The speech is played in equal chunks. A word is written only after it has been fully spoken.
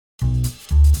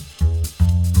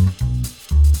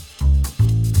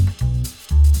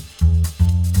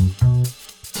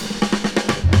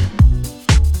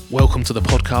Welcome to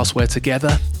the podcast where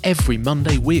together, every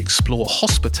Monday, we explore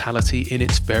hospitality in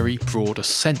its very broadest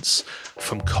sense.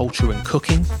 From culture and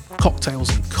cooking,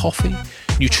 cocktails and coffee,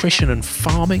 nutrition and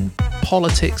farming,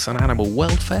 politics and animal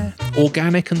welfare,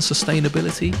 organic and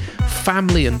sustainability,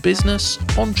 family and business,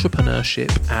 entrepreneurship,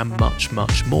 and much,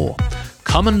 much more.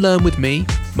 Come and learn with me,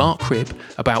 Mark Cribb,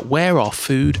 about where our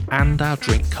food and our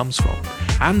drink comes from,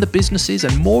 and the businesses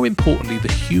and, more importantly, the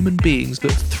human beings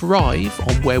that thrive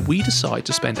on where we decide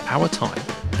to spend our time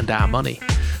and our money.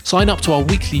 Sign up to our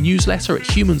weekly newsletter at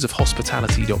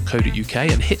humansofhospitality.co.uk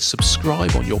and hit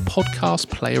subscribe on your podcast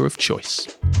player of choice.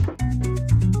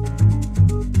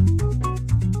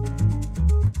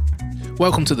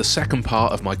 Welcome to the second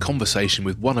part of my conversation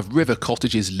with one of River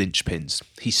Cottage's linchpins.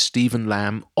 He's Stephen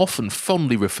Lamb, often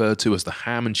fondly referred to as the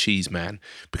ham and cheese man,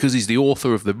 because he's the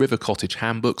author of the River Cottage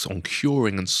handbooks on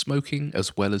curing and smoking,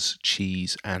 as well as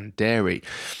cheese and dairy.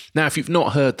 Now, if you've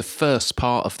not heard the first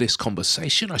part of this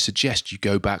conversation, I suggest you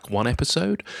go back one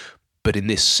episode. But in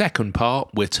this second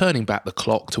part, we're turning back the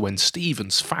clock to when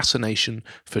Stephen's fascination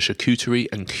for charcuterie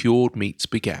and cured meats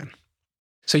began.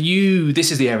 So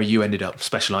this is the area you ended up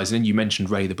specialising in. You mentioned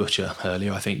Ray the Butcher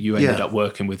earlier. I think you ended up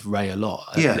working with Ray a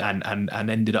lot and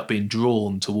ended up being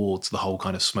drawn towards the whole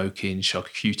kind of smoking,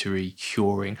 charcuterie,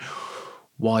 curing.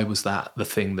 Why was that the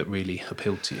thing that really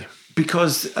appealed to you?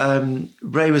 Because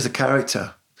Ray was a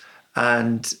character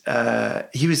and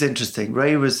he was interesting.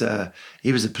 Ray was a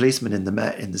policeman in the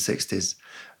Met in the 60s,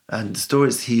 and the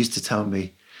stories he used to tell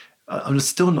me, I'm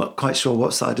still not quite sure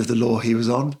what side of the law he was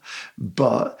on,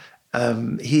 but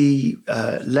he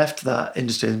left that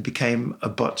industry and became a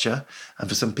butcher. And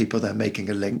for some people, they're making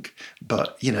a link.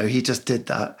 But, he just did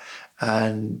that.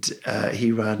 And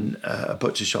he ran a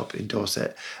butcher shop in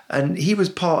Dorset. And he was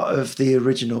part of the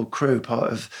original crew,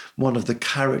 part of one of the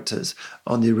characters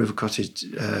on the River Cottage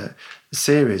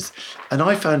series. And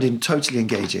I found him totally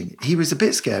engaging. He was a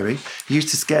bit scary. He used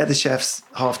to scare the chefs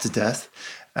half to death.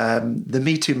 The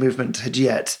Me Too movement had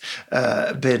yet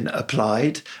been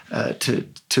applied to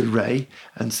Ray,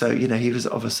 and so he was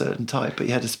of a certain type, but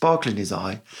he had a sparkle in his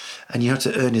eye, and you had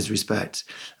to earn his respect.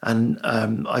 And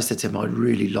I said to him, "I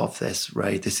really love this,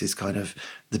 Ray. This is kind of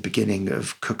the beginning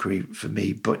of cookery for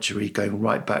me, butchery, going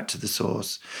right back to the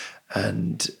source,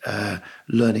 and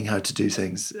learning how to do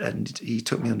things." And he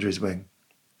took me under his wing,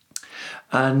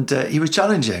 and he was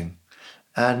challenging.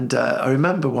 And I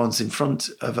remember once in front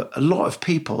of a lot of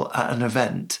people at an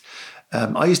event,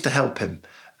 I used to help him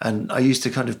and I used to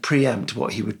kind of preempt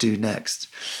what he would do next.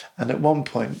 And at one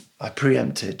point I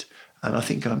preempted, and I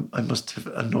think I must have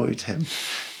annoyed him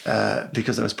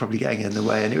because I was probably getting in the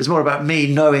way. And it was more about me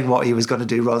knowing what he was going to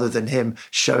do rather than him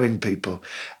showing people.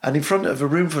 And in front of a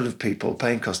room full of people,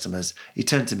 paying customers, he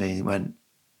turned to me and he went,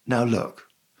 "Now look,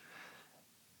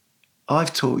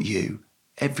 I've taught you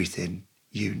everything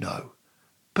you know,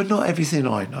 but not everything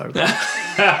I know."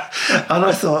 And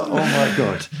I thought, oh my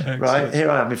God, excellent. Right? Here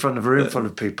I am in front of a room full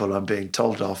of people, I'm being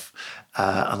told off,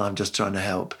 and I'm just trying to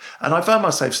help. And I found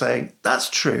myself saying, that's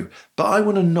true, but I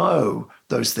want to know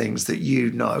those things that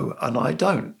you know and I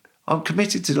don't. I'm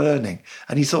committed to learning.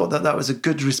 And he thought that was a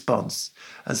good response.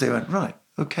 And so he went, right,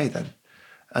 okay then.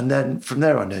 And then from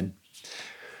there on in,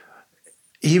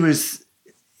 he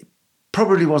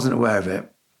probably wasn't aware of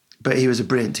it, but he was a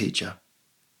brilliant teacher.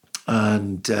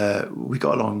 And we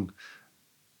got along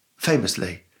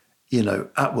famously,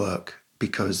 at work,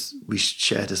 because we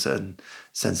shared a certain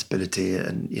sensibility,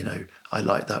 and, I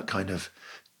like that kind of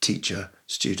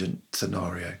teacher-student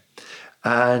scenario.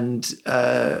 And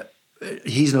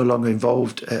he's no longer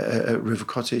involved at River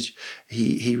Cottage.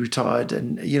 He retired,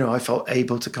 and, I felt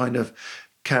able to kind of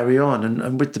carry on.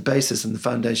 And with the basis and the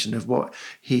foundation of what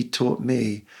he taught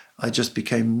me, I just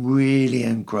became really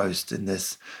engrossed in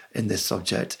this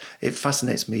subject. It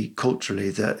fascinates me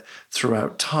culturally that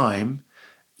throughout time,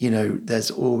 there's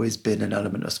always been an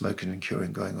element of smoking and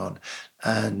curing going on.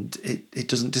 And it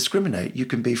doesn't discriminate. You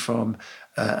can be from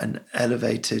an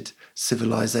elevated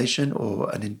civilization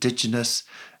or an indigenous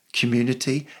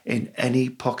community in any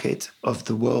pocket of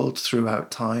the world throughout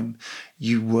time.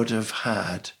 You would have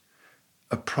had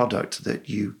a product that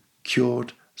you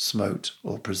cured, smoked,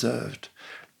 or preserved.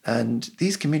 And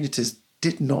these communities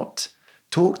did not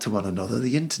talk to one another.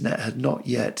 The internet had not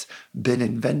yet been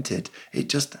invented. It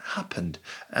just happened.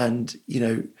 And,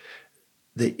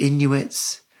 the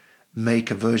Inuits make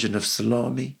a version of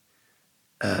salami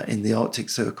in the Arctic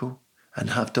Circle and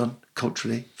have done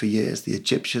culturally for years. The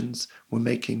Egyptians were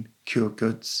making cured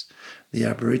goods. The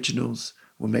Aboriginals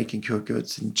were making cured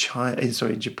goods in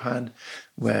Japan,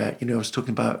 where, I was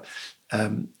talking about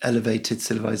elevated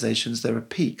civilizations, there are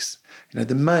peaks. The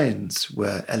Mayans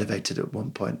were elevated at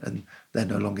one point and they're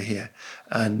no longer here.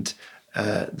 And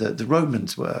the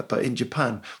Romans were, but in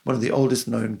Japan, one of the oldest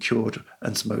known cured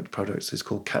and smoked products is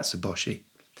called katsuboshi.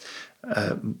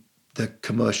 The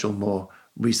commercial, more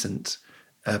recent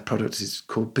product is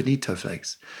called bonito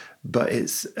flakes. But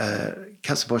it's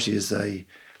katsuboshi is a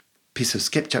piece of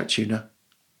skipjack tuna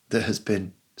that has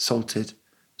been salted,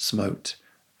 smoked,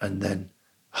 and then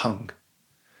hung.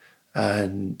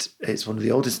 And it's one of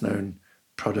the oldest known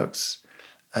products.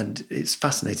 And it's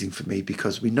fascinating for me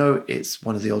because we know it's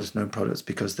one of the oldest known products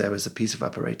because there was a piece of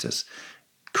apparatus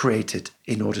created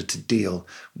in order to deal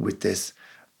with this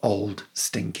old,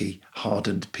 stinky,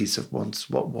 hardened piece of once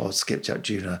what was skipjack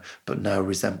tuna, but now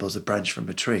resembles a branch from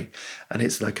a tree. And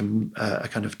it's like a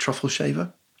kind of truffle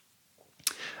shaver.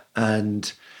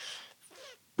 And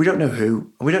we don't know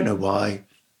who, and we don't know why.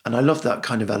 And I love that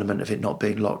kind of element of it not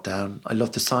being locked down. I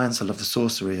love the science, I love the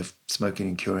sorcery of smoking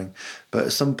and curing. But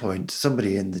at some point,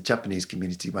 somebody in the Japanese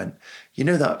community went,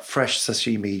 that fresh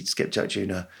sashimi skipjack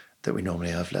tuna that we normally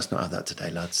have, let's not have that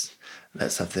today, lads.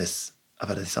 Let's have this. I've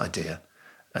had this idea.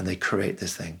 And they create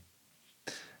this thing.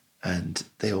 And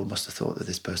they all must have thought that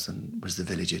this person was the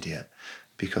village idiot.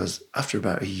 Because after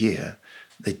about a year,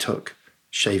 they took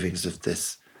shavings of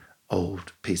this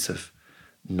old piece of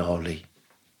gnarly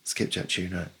skipjack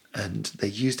tuna and they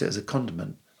used it as a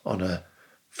condiment on a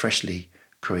freshly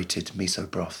created miso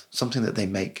broth, something that they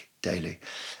make daily.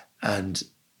 And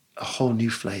a whole new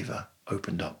flavour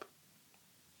opened up,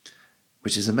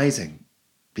 which is amazing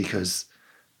because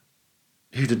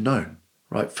who'd have known,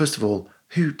 right? First of all,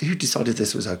 who decided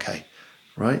this was okay,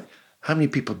 right? How many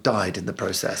people died in the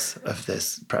process of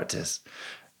this practice?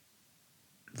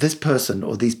 This person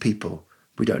or these people,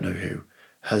 we don't know who,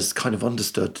 has kind of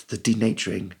understood the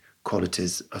denaturing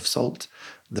qualities of salt,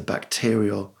 the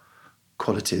bacterial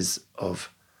qualities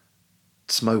of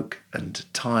smoke and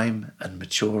time and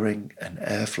maturing and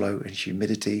airflow and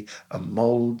humidity and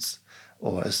molds,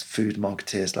 or as food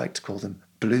marketeers like to call them,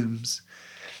 blooms.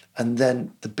 And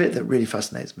then the bit that really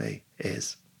fascinates me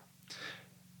is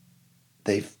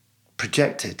they've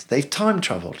time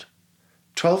traveled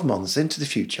 12 months into the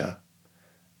future,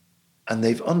 and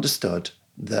they've understood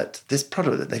that this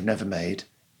product that they've never made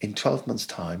in 12 months'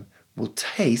 time will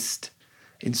taste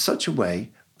in such a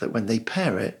way that when they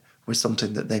pair it with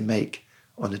something that they make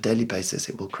on a daily basis,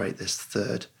 it will create this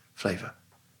third flavour.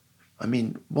 I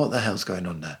mean, what the hell's going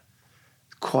on there?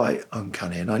 Quite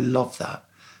uncanny, and I love that.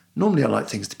 Normally I like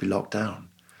things to be locked down,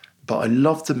 but I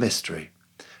love the mystery,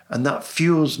 and that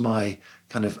fuels my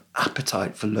kind of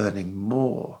appetite for learning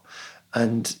more.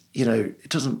 And, it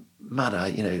doesn't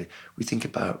matter, we think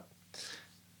about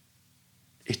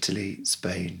Italy,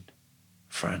 Spain,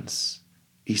 France,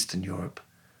 Eastern Europe,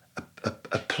 a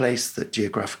place that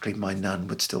geographically my nan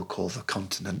would still call the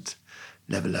continent,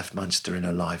 never left Manchester in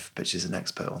her life, but she's an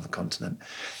expert on the continent.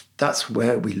 That's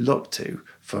where we look to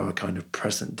for a kind of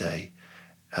present day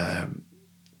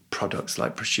products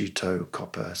like prosciutto,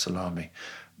 copper, salami.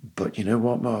 But you know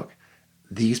what, Mark?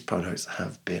 These products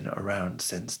have been around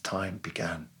since time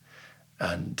began.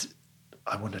 And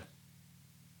I want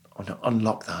to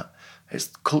unlock that. It's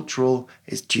cultural,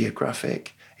 it's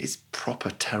geographic, it's proper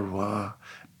terroir,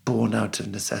 born out of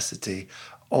necessity,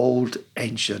 old,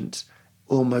 ancient,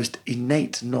 almost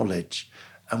innate knowledge.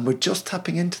 And we're just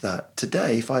tapping into that.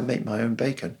 Today, if I make my own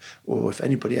bacon, or if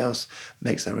anybody else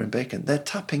makes their own bacon, they're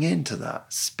tapping into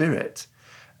that spirit.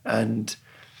 And,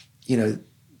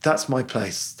 that's my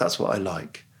place. That's what I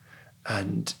like.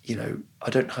 And, I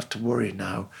don't have to worry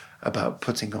now about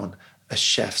putting on a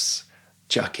chef's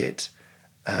jacket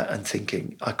and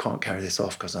thinking, I can't carry this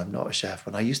off because I'm not a chef.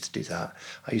 When I used to do that,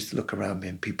 I used to look around me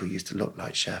and people used to look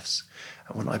like chefs.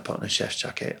 And when I put on a chef's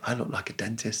jacket, I looked like a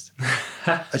dentist.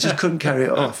 I just couldn't carry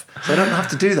it off. So I don't have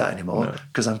to do that anymore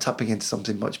because I'm tapping into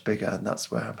something much bigger, and that's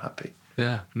where I'm happy.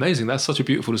 Yeah, amazing. That's such a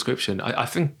beautiful description. I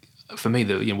think for me,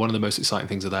 one of the most exciting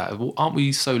things of that, aren't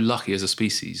we so lucky as a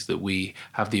species that we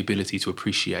have the ability to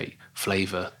appreciate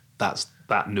flavour that's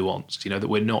that nuanced, that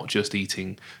we're not just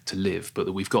eating to live, but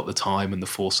that we've got the time and the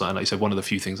foresight. And like you said, one of the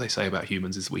few things they say about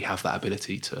humans is we have that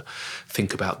ability to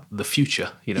think about the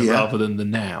future, rather than the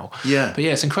now. Yeah. But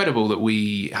yeah, it's incredible that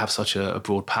we have such a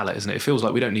broad palette, isn't it? It feels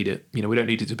like we don't need it. We don't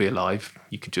need it to be alive.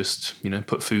 You could just,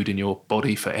 put food in your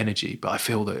body for energy. But I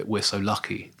feel that we're so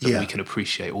lucky that we can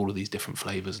appreciate all of these different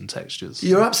flavours and textures.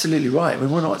 You're absolutely right. I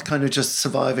mean, we're not kind of just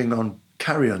surviving on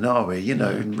carrion, are we? In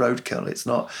roadkill, it's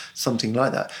not something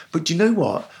like that. But do you know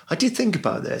what? I did think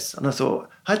about this, and I thought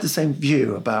I had the same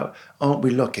view about aren't we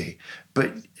lucky?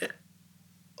 But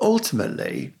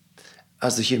ultimately,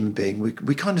 as a human being,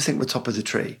 we kind of think we're top of the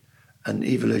tree, and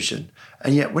evolution.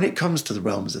 And yet when it comes to the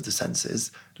realms of the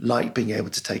senses, like being able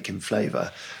to take in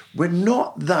flavour, we're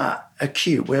not that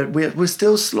acute. We're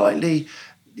still slightly,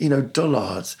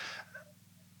 dullards.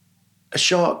 A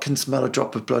shark can smell a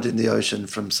drop of blood in the ocean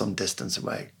from some distance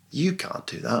away. You can't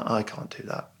do that. I can't do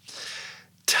that.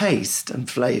 Taste and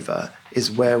flavour is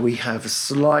where we have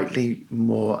slightly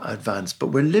more advanced, but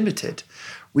we're limited.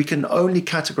 We can only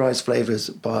categorise flavours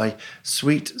by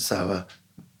sweet, sour,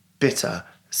 bitter,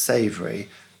 savoury,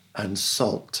 and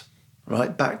salt.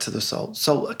 Right? Back to the salt.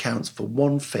 Salt accounts for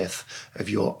 1/5 of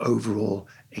your overall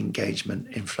engagement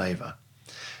in flavour.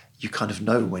 You kind of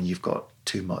know when you've got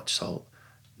too much salt.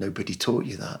 Nobody taught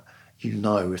you that. You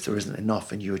know if there isn't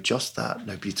enough and you adjust that.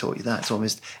 Nobody taught you that. It's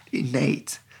almost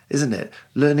innate, isn't it?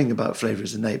 Learning about flavour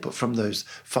is innate, but from those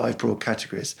 5 broad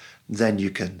categories, then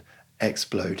you can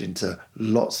explode into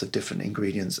lots of different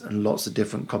ingredients and lots of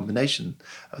different combination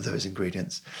of those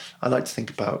ingredients. I like to think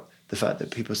about the fact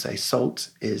that people say salt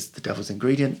is the devil's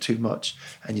ingredient, too much,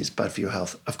 and it's bad for your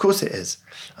health. Of course it is.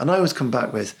 And I always come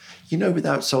back with,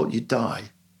 without salt you die.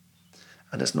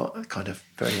 And it's not a kind of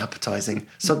very appetizing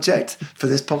subject for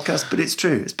this podcast, but it's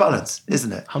true. It's balance,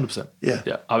 isn't it? 100%. Yeah.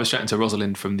 I was chatting to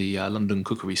Rosalind from the London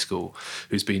Cookery School,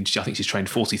 I think she's trained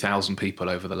 40,000 people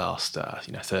over the last,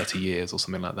 30 years or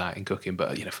something like that in cooking.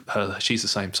 But, she's the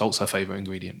same. Salt's her favourite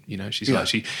ingredient. She's like,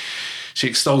 she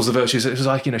extols the virtues. It was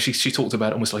like, she talked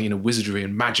about almost like, wizardry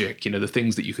and magic, the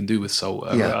things that you can do with salt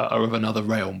are of another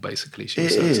realm, basically. She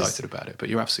was so excited about it. But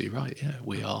you're absolutely right. Yeah,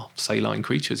 we are saline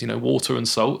creatures, water and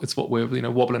salt. It's what we're,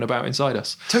 wobbling about inside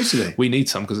us. Totally. We need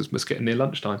some because it's getting near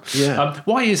lunchtime. Yeah.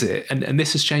 Why is it, and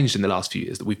this has changed in the last few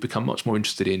years, that we've become much more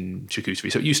interested in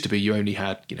charcuterie? So it used to be you only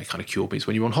had, kind of cured meats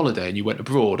when you were on holiday and you went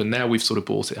abroad, and now we've sort of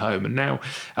brought it home. And now,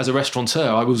 as a restaurateur,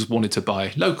 I always wanted to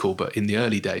buy local, but in the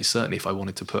early days, certainly if I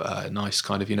wanted to put a nice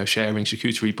kind of, sharing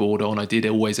charcuterie board on, I did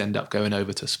always end up going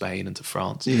over to Spain and to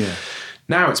France. Yeah.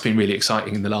 Now it's been really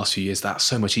exciting in the last few years. That's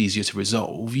so much easier to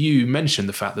resolve. You mentioned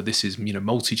the fact that this is,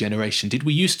 multi-generation. Did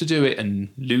we used to do it and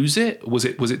lose it? Was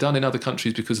it done in other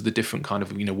countries because of the different kind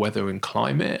of, weather and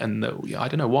climate? And I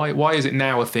don't know, why is it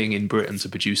now a thing in Britain to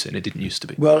produce it and it didn't used to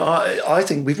be? Well, I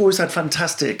think we've always had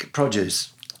fantastic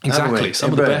produce. Exactly.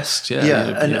 Some of the best. Yeah.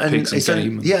 And pigs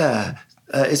and game.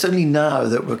 It's only now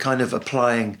that we're kind of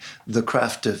applying the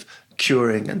craft of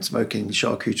curing and smoking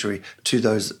charcuterie to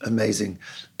those amazing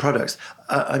products.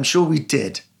 I'm sure we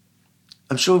did,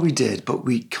 but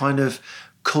we kind of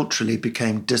culturally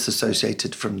became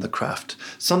disassociated from the craft.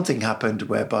 Something happened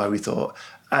whereby we thought,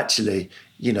 actually,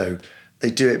 they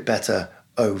do it better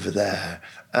over there.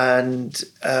 And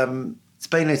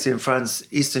Spain, Italy and France,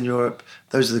 Eastern Europe,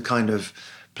 those are the kind of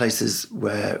places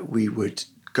where we would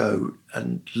go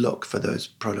and look for those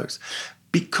products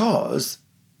because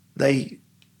they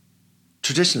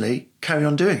traditionally carry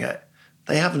on doing it.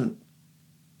 They haven't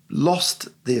lost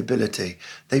the ability.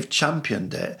 They've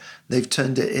championed it. They've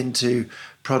turned it into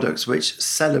products which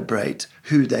celebrate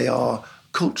who they are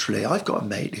culturally. I've got a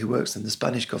mate who works in the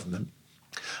Spanish government,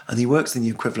 and he works in the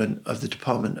equivalent of the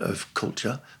Department of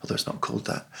Culture, although it's not called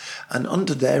that. And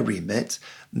under their remit,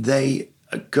 they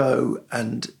go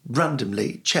and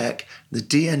randomly check the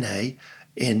DNA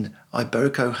in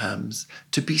Iberico hams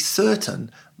to be certain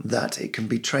that it can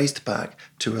be traced back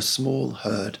to a small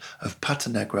herd of Pata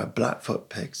Negra Blackfoot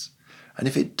pigs. And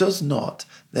if it does not,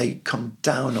 they come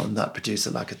down on that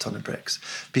producer like a ton of bricks,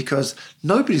 because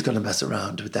nobody's going to mess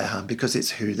around with their ham because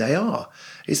it's who they are.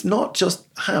 It's not just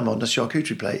ham on a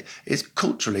charcuterie plate. It's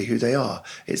culturally who they are.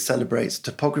 It celebrates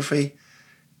topography,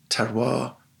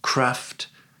 terroir, craft,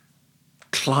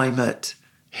 climate,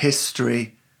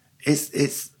 history.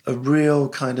 It's a real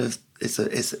kind of,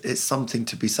 it's something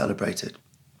to be celebrated.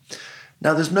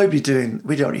 Now, there's nobody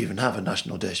we don't even have a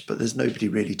national dish, but there's nobody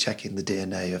really checking the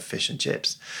DNA of fish and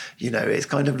chips. It's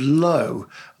kind of low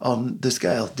on the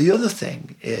scale. The other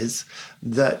thing is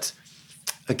that,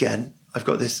 again, I've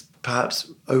got this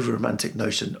perhaps over-romantic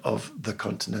notion of the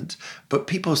continent, but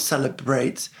people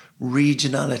celebrate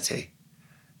regionality.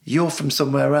 You're from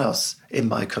somewhere else in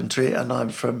my country, and I'm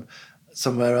from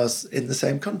somewhere else in the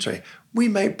same country. We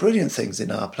make brilliant things in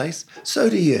our place. So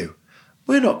do you.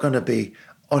 We're not going to be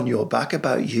on your back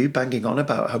about you, banging on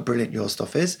about how brilliant your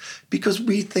stuff is, because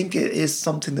we think it is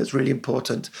something that's really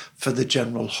important for the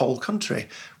general whole country.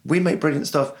 We make brilliant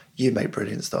stuff. You make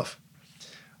brilliant stuff.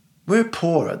 We're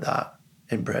poor at that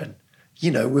in Britain.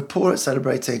 We're poor at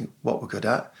celebrating what we're good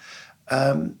at.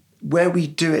 Where we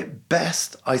do it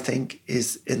best, I think,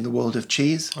 is in the world of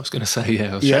cheese. I was going to say,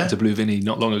 I was chatting to Blue Vinny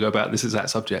not long ago about this exact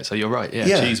subject. So you're right.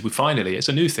 Cheese, it's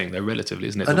a new thing though, relatively,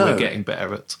 isn't it? That we're getting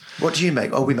better at. What do you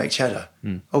make? Oh, we make cheddar.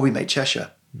 Oh, we make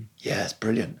Cheshire. Yeah, it's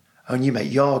brilliant. and you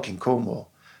make Yarg in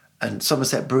Cornwall and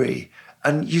Somerset Brie,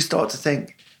 and you start to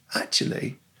think,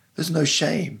 actually, there's no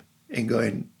shame in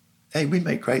going, hey, we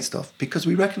make great stuff because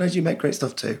we recognise you make great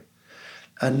stuff too.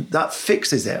 And that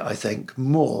fixes it, I think,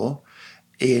 more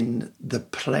in the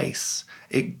place.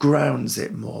 It grounds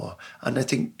it more. And I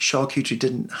think charcuterie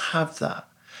didn't have that.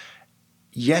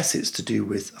 Yes, it's to do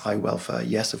with high welfare.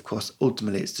 Yes, of course,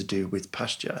 ultimately it's to do with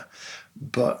pasture.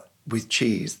 But with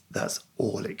cheese, that's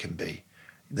all it can be.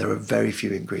 There are very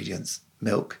few ingredients: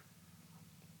 milk,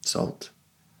 salt,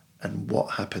 and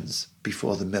what happens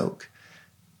before the milk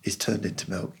is turned into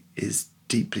milk is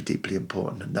deeply, deeply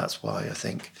important. And that's why I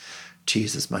think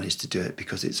cheese has managed to do it,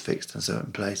 because it's fixed in a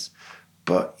certain place.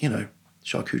 But, you know,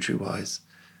 charcuterie-wise,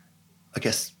 I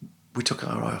guess we took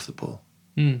our eye off the ball.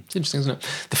 It's interesting, isn't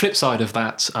it? The flip side of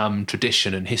that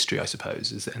tradition and history, I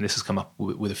suppose, is, and this has come up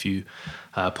with a few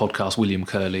podcasts, William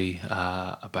Curley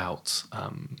about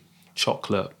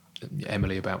chocolate,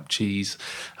 Emily about cheese,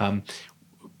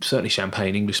 certainly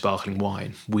champagne, English sparkling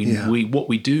wine. We what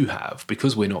we do have,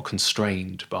 because we're not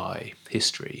constrained by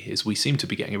history, is we seem to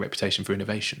be getting a reputation for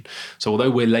innovation. So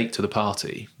although we're late to the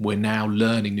party, we're now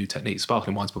learning new techniques.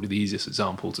 Sparkling wine's probably the easiest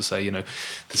example to say, you know,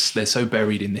 they're so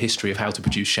buried in the history of how to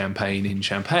produce champagne in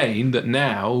Champagne that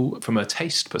now, from a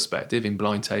taste perspective, in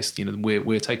blind taste, you know,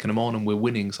 we're taking them on and we're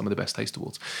winning some of the best taste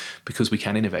awards because we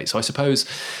can innovate. So I suppose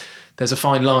there's a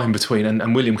fine line between,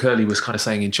 and William Curley was kind of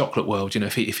saying in chocolate world, you know,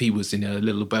 if he was in a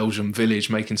little Belgian village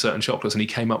making certain chocolates and he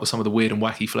came up with some of the weird and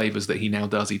wacky flavours that he now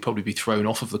does, he'd probably be thrown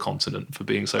off of the continent for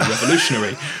being so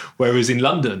revolutionary. Whereas in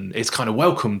London, it's kind of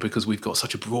welcomed because we've got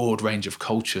such a broad range of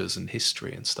cultures and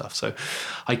history and stuff. So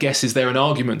I guess, is there an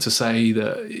argument to say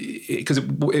that, because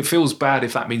it feels bad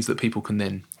if that means that people can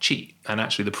then cheat, and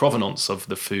actually the provenance of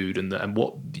the food and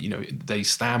what, you know, they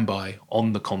stand by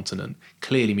on the continent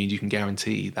clearly means you can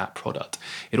guarantee that product.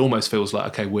 It almost feels like,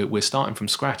 okay, we're starting from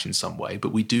scratch in some way,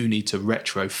 but we do need to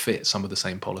retrofit some of the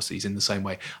same policies in the same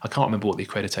way. I can't remember what the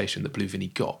accreditation that Blue Vinny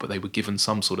got, but they were given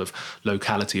some sort of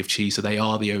locality of cheese, so they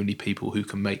are the only people who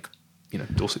can make, you know,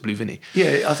 Dorset Blue Vinny.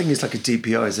 Yeah, I think it's like a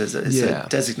DPO. It's a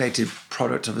designated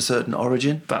product of a certain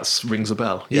origin. That rings a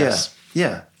bell, yes.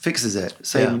 Yeah, fixes it.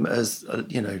 Same as,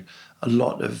 you know, a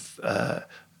lot of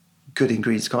good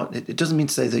ingredients. It doesn't mean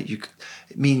to say that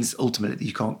it means ultimately that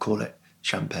you can't call it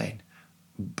champagne.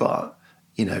 But,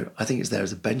 you know, I think it's there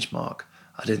as a benchmark.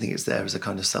 I don't think it's there as a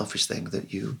kind of selfish thing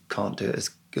that you can't do it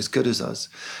as good as us.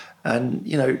 And,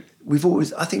 you know,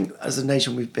 I think as a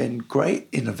nation, we've been great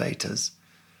innovators.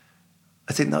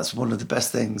 I think that's one of the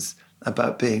best things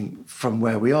about being from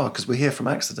where we are, because we're here from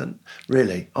accident,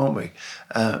 really, aren't we?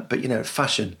 But, you know,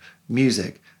 fashion,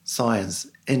 music, science,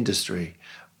 industry,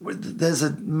 there's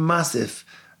a massive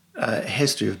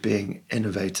history of being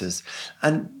innovators.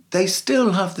 And they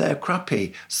still have their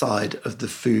crappy side of the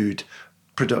food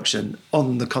production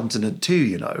on the continent too,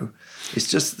 you know. It's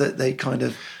just that they kind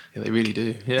of... Yeah, they really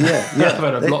do. Yeah. I've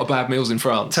had a lot of bad meals in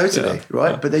France. Totally,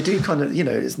 right? Yeah. But they do kind of, you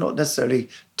know, it's not necessarily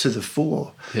to the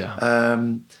fore. Yeah.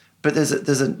 But there's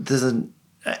an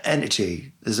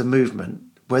energy, there's a movement.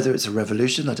 Whether it's a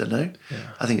revolution, I don't know.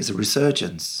 Yeah. I think it's a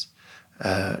resurgence.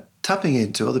 Tapping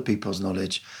into other people's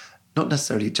knowledge, not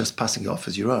necessarily just passing it off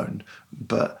as your own,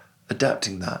 but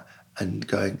adapting that and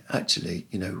going, actually,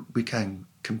 you know, we can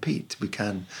compete, we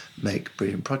can make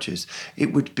brilliant produce.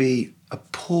 It would be a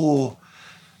poor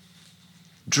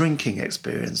drinking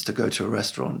experience to go to a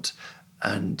restaurant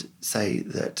and say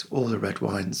that all the red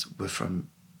wines were from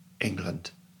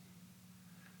England.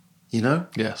 You know?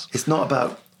 Yes. It's not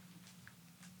about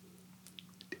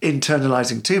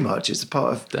internalizing too much. It's a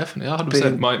part of... Definitely,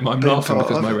 100%. I'm laughing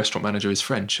because my restaurant manager is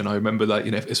French, and I remember that,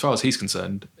 you know, as far as he's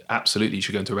concerned, absolutely you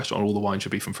should go into a restaurant and all the wine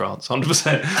should be from France,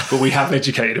 100%. But we have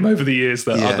educated him over the years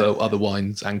that other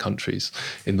wines and countries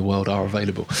in the world are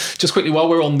available. Just quickly, while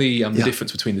we're on the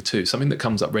difference between the two, something that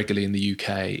comes up regularly in the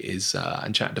UK is,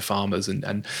 and chatting to farmers, and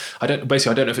I don't know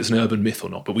if it's an urban myth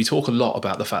or not, but we talk a lot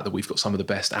about the fact that we've got some of the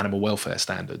best animal welfare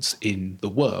standards in the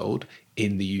world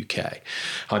in the UK.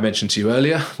 I mentioned to you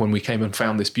earlier when we came and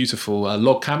found this beautiful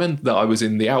log cabin that I was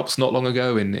in the Alps not long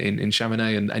ago in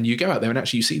Chamonix, and you go out there and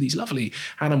actually you see these lovely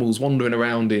animals wandering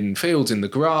around in fields in the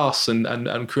grass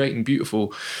and creating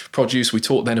beautiful produce. We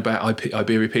talked then about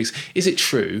Iberia pigs. Is it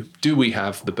true? Do we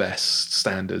have the best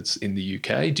standards in the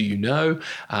UK? Do you know?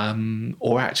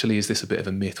 Or actually is this a bit of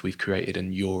a myth we've created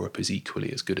and Europe is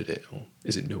equally as good at it? Or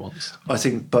is it nuanced? I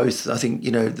think both. I think,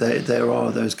 you know, there are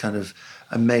those kind of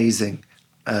amazing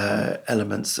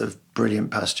elements of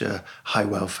brilliant pasture, high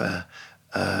welfare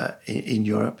in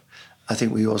Europe. I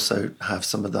think we also have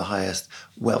some of the highest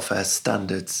welfare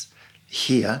standards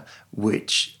here,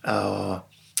 which are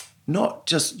not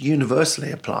just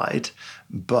universally applied,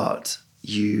 but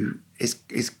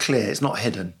it's clear, it's not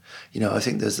hidden. I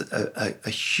think there's a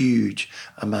huge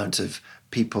amount of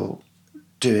people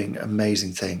doing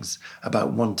amazing things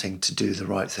about wanting to do the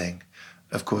right thing.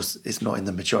 Of course, it's not in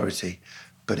the majority,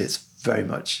 but it's very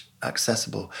much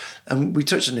accessible. And we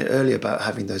touched on it earlier about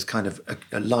having those kind of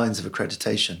lines of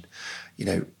accreditation,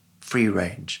 free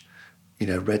range,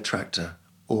 red tractor,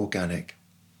 organic.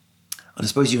 And I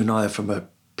suppose you and I are from a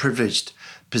privileged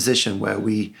position where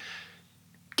we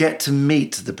get to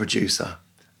meet the producer.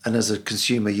 And as a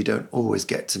consumer, you don't always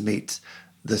get to meet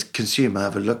the consumer,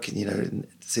 have a look and,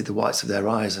 see the whites of their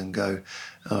eyes and go,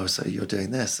 oh, so you're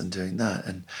doing this and doing that.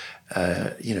 And,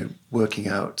 working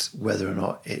out whether or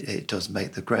not it does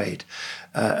make the grade.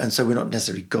 And so we're not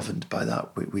necessarily governed by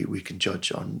that. We can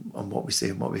judge on what we see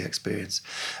and what we experience.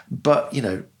 But,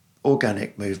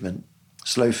 organic movement,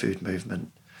 slow food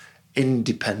movement,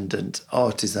 independent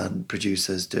artisan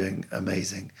producers doing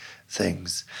amazing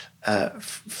things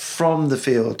from the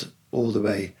field all the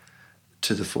way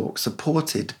to the fork,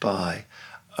 supported by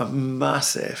a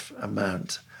massive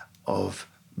amount of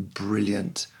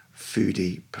brilliant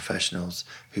foodie professionals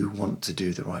who want to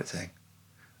do the right thing.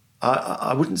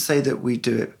 I wouldn't say that we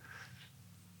do it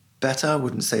better. I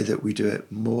wouldn't say that we do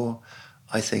it more.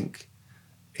 I think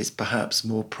it's perhaps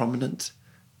more prominent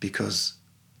because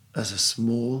as a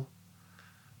small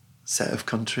set of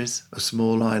countries, a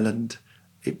small island,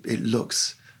 it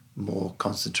looks more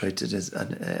concentrated,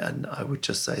 and I would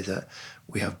just say that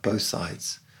we have both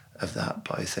sides of that,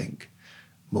 but I think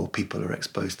more people are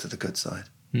exposed to the good side.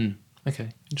 Okay,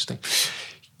 interesting.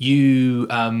 You,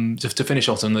 just to finish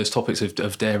off on those topics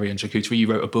of dairy and charcuterie, you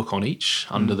wrote a book on each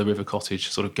under the River Cottage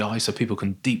sort of guise, so people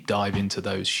can deep dive into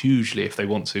those hugely if they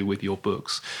want to with your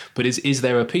books. But is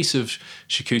there a piece of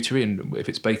charcuterie, and if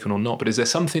it's bacon or not, but is there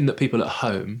something that people at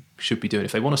home should be doing?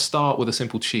 If they want to start with a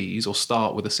simple cheese or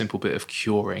start with a simple bit of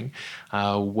curing,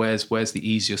 where's the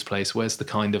easiest place? Where's the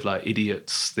kind of like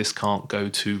idiots, this can't go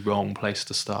too wrong place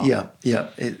to start? Yeah.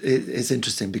 It's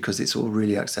interesting because it's all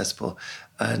really accessible.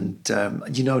 And,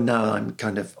 now I'm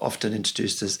kind of often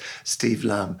introduced as Steve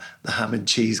Lamb, the ham and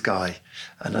cheese guy.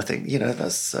 And I think,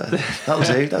 that's that'll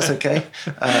do. That's okay.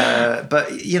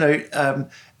 But,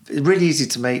 really easy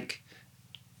to make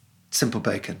simple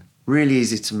bacon, really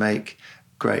easy to make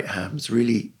great hams,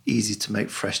 really easy to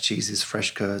make fresh cheeses,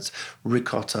 fresh curds,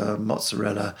 ricotta,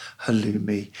 mozzarella,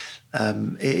 halloumi.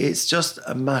 It's just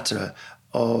a matter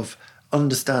of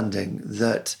understanding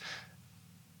that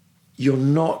you're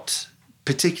not,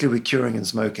 particularly with curing and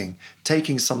smoking,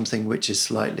 taking something which is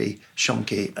slightly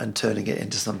shonky and turning it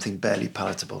into something barely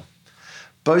palatable.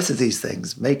 Both of these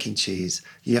things, making cheese,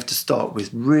 you have to start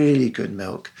with really good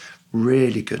milk,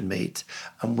 really good meat,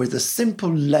 and with a simple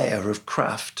layer of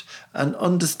craft and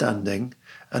understanding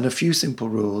and a few simple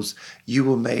rules, you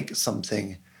will make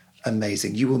something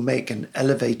amazing. You will make an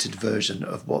elevated version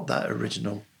of what that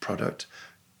original product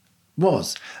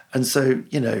was. And so,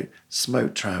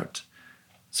 smoked trout,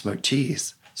 smoked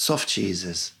cheese, soft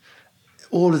cheeses,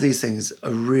 all of these things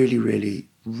are really, really,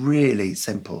 really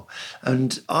simple.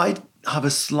 And I have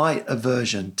a slight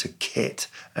aversion to kit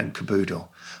and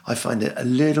caboodle. I find it a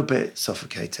little bit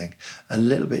suffocating, a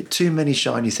little bit too many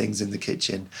shiny things in the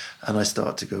kitchen, and I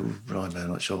start to go, right, I'm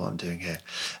not sure what I'm doing here.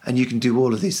 And you can do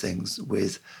all of these things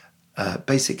with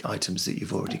basic items that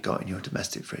you've already got in your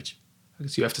domestic fridge.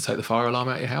 So you have to take the fire alarm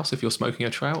out of your house if you're smoking a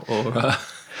trout, or?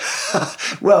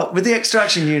 Well, with the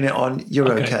extraction unit on,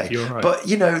 you're okay. You're right. But,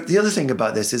 the other thing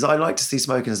about this is I like to see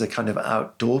smoking as a kind of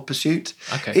outdoor pursuit.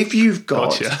 Okay. If you've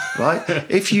got, Gotcha. right,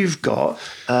 if you've got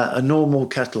a normal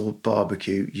kettle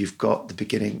barbecue, you've got the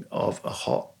beginning of a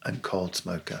hot and cold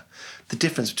smoker. The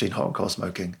difference between hot and cold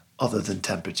smoking, other than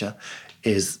temperature,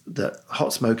 is that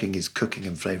hot smoking is cooking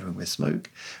and flavouring with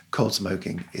smoke. Cold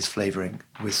smoking is flavouring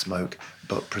with smoke,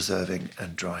 but preserving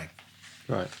and drying.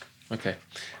 Right. Okay.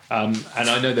 And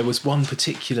I know there was one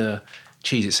particular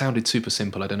cheese. It sounded super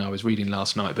simple. I don't know. I was reading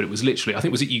last night, but it was literally, I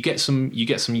think, was it you get some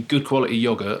good quality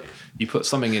yogurt, you put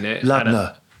something in it.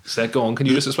 Labna. So go on. Can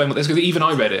you just explain what this is? Because even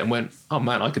I read it and went, oh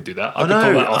man, I could do that. I could know,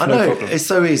 pull that off, no problem. It's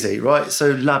so easy, right?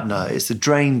 So Labna, it's a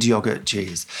drained yogurt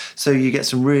cheese. So you get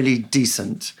some really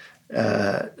decent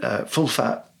full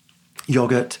fat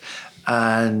yogurt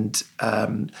and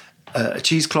a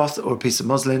cheesecloth or a piece of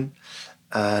muslin,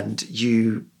 and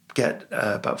you get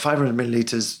about 500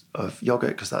 millilitres of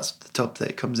yogurt because that's the tub that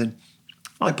it comes in.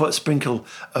 I put a sprinkle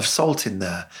of salt in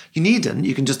there. You needn't,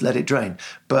 you can just let it drain.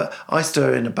 But I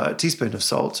stir in about a teaspoon of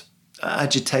salt,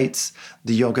 agitates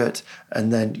the yogurt,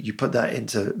 and then you put that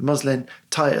into muslin,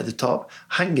 tie it at the top,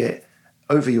 hang it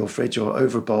over your fridge or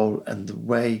over a bowl, and the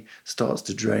whey starts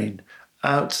to drain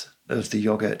out of the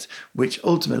yogurt, which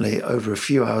ultimately over a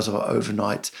few hours or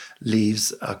overnight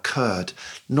leaves a curd,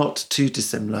 not too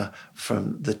dissimilar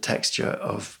from the texture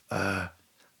of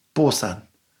Boursin,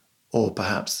 or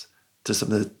perhaps to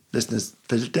some of the listeners,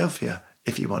 Philadelphia,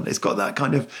 if you want. It's got that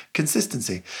kind of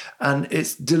consistency, and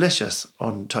it's delicious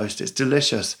on toast. It's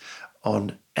delicious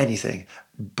on anything,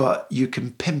 but you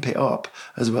can pimp it up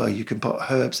as well. You can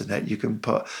put herbs in it. You can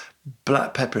put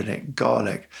black pepper in it,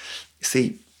 garlic.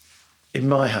 See, in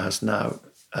my house now,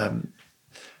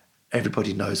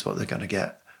 everybody knows what they're going to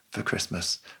get for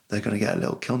Christmas. They're going to get a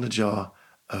little Kilner jar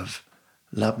of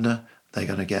labneh. They're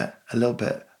going to get a little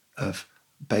bit of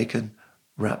bacon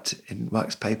wrapped in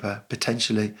wax paper.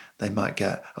 Potentially, they might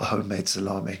get a homemade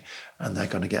salami, and they're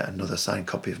going to get another signed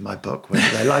copy of my book,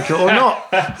 whether they like it or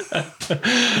not.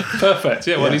 Perfect.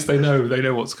 Yeah. Well, at least they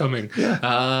know what's coming. Yeah.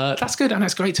 That's good, and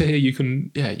that's great to hear. You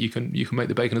can make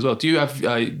the bacon as well. Do you have?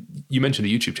 You mentioned a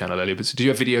YouTube channel earlier, but do you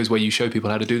have videos where you show people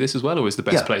how to do this as well, or is the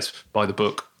best place buy the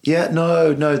book? Yeah,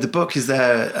 no, the book is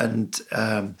there, and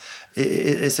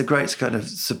it's a great kind of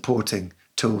supporting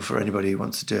tool for anybody who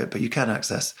wants to do it. But you can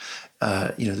access,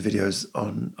 the videos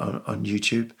on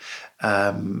YouTube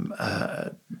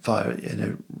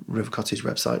via River Cottage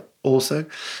website also.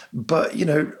 But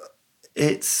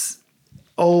it's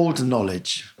old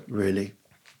knowledge really.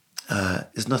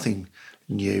 It's nothing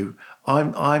new.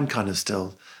 I'm kind of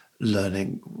still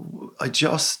learning. I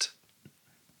just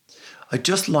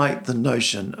like the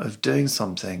notion of doing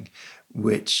something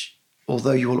which,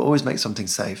 although you will always make something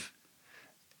safe,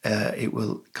 it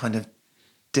will kind of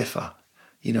differ.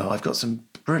 I've got some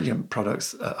brilliant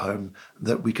products at home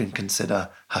that we can consider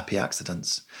happy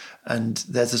accidents. And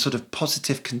there's a sort of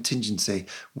positive contingency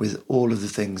with all of the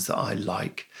things that I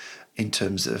like in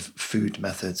terms of food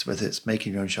methods, whether it's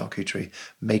making your own charcuterie,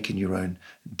 making your own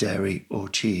dairy or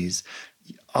cheese.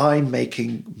 I'm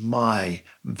making my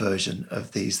version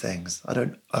of these things. I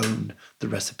don't own the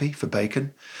recipe for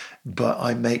bacon, but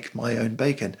I make my own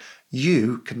bacon.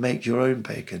 You can make your own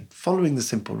bacon following the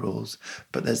simple rules,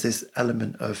 but there's this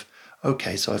element of,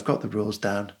 okay, so I've got the rules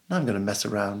down. Now I'm going to mess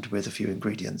around with a few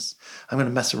ingredients. I'm going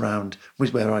to mess around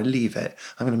with where I leave it.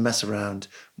 I'm going to mess around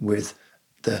with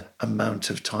the amount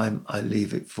of time I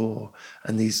leave it for.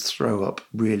 And these throw up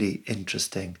really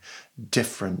interesting,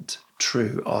 different,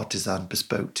 true artisan,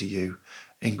 bespoke to you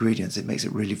ingredients. It makes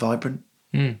it really vibrant.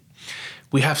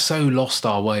 We have so lost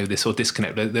our way with this, or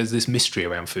disconnect. There's this mystery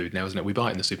around food now, isn't it? We buy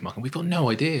it in the supermarket and we've got no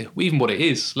idea even what it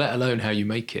is, let alone how you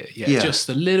make it. Yeah. Just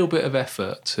a little bit of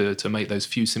effort to make those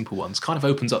few simple ones kind of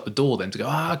opens up the door then to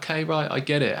go, okay, right, I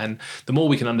get it. And the more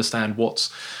we can understand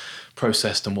what's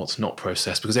processed and what's not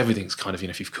processed, because everything's kind of,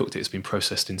 if you've cooked it, it's been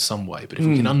processed in some way. But if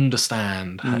we can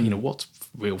understand, how, what's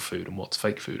real food and what's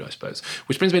fake food, I suppose.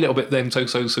 Which brings me a little bit then, so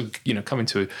coming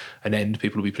to an end,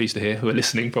 people will be pleased to hear who are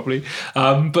listening probably.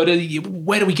 But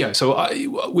where do we go?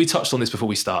 So we touched on this before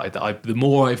we started, that the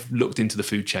more I've looked into the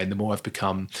food chain, the more I've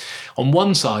become, on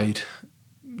one side,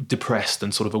 depressed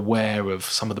and sort of aware of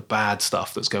some of the bad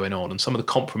stuff that's going on and some of the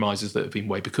compromises that have been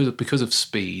made because of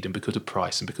speed and because of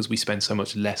price and because we spend so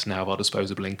much less now of our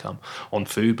disposable income on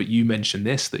food. But you mentioned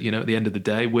this, that at the end of the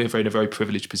day we're in a very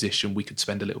privileged position. We could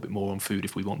spend a little bit more on food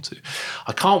if we want to.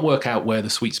 I can't work out where the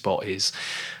sweet spot is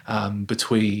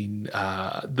between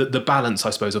the balance,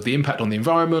 I suppose, of the impact on the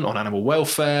environment, on animal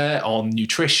welfare, on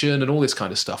nutrition and all this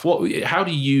kind of stuff. How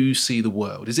do you see the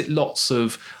world? Is it lots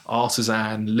of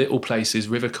artisan little places,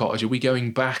 River Cottage? Are we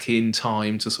going back in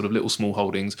time to sort of little small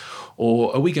holdings,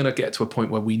 or are we going to get to a point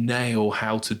where we nail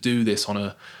how to do this on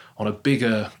a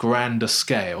bigger, grander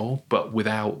scale, but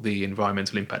without the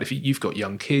environmental impact? If you've got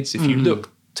young kids, if you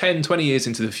look 10, 20 years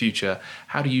into the future,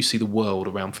 how do you see the world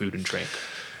around food and drink?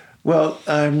 Well,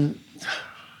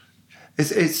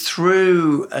 it's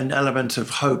through an element of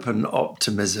hope and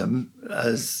optimism,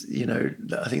 as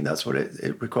I think that's what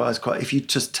it requires. If you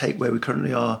just take where we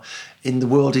currently are in the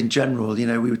world in general,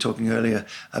 we were talking earlier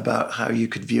about how you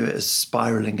could view it as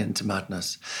spiraling into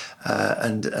madness,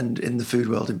 and in the food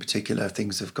world in particular,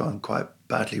 things have gone quite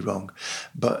badly wrong.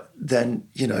 But then,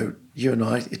 you and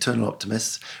I, eternal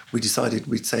optimists, we decided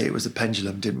we'd say it was a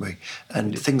pendulum, didn't we?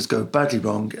 And things go badly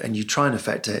wrong and you try and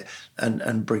affect it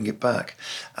and bring it back.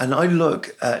 And I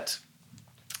look at,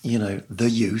 the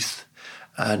youth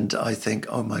and I think,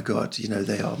 oh my God,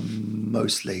 they are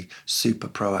mostly super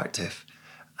proactive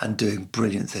and doing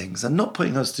brilliant things and not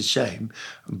putting us to shame,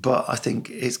 but I think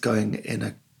it's going in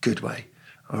a good way.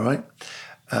 All right.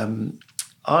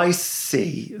 I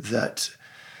see that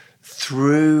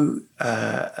through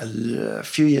a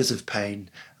few years of pain,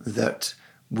 that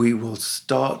we will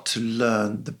start to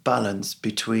learn the balance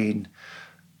between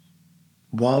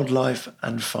wildlife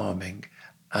and farming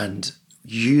and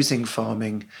using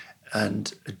farming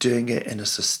and doing it in a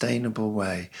sustainable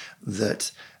way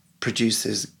that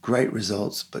produces great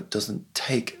results but doesn't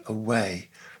take away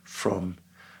from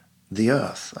the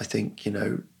earth. I think,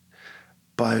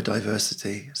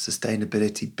 biodiversity,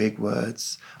 sustainability, big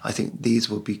words. I think these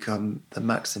will become the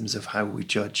maxims of how we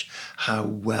judge how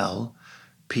well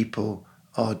people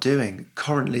are doing.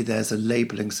 Currently, there's a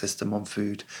labeling system on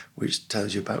food which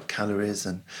tells you about calories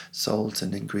and salt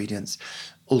and ingredients.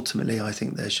 Ultimately, I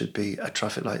think there should be a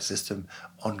traffic light system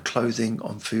on clothing,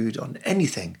 on food, on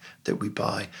anything that we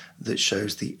buy that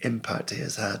shows the impact it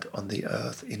has had on the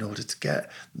earth in order to get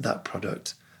that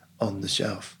product on the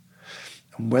shelf.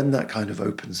 And when that kind of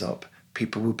opens up,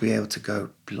 people will be able to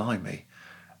go, blimey,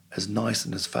 as nice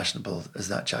and as fashionable as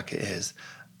that jacket is,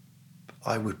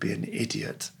 I would be an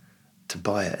idiot to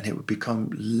buy it. And it would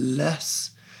become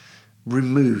less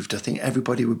removed. I think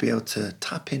everybody would be able to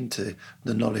tap into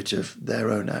the knowledge of their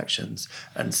own actions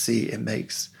and see it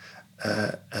makes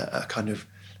a kind of,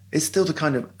 it's still to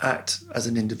kind of act as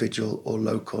an individual or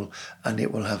local, and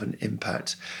it will have an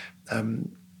impact.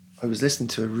 I was listening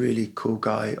to a really cool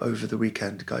guy over the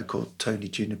weekend, a guy called Tony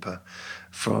Juniper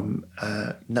from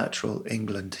Natural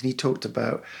England. And he talked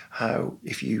about how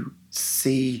if you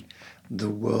see the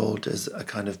world as a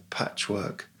kind of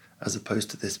patchwork as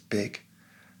opposed to this big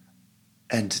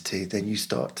entity, then you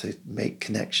start to make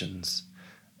connections.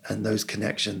 And those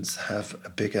connections have a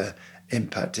bigger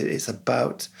impact. It's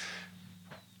about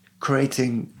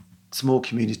creating small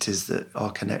communities that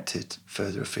are connected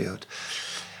further afield.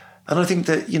 And I think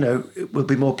that, it will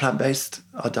be more plant-based,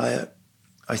 our diet.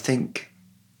 I think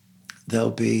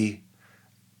there'll be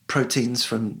proteins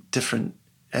from different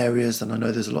areas. And I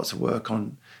know there's lots of work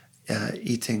on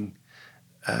eating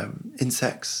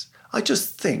insects. I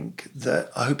just think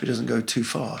that, I hope it doesn't go too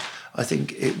far. I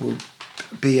think it will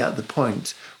be at the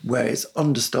point where it's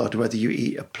understood whether you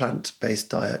eat a plant-based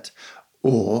diet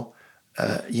or,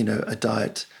 a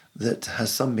diet that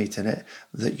has some meat in it,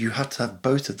 that you have to have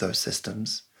both of those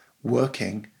systems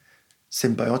working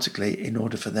symbiotically in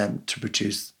order for them to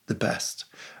produce the best.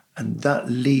 And that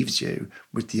leaves you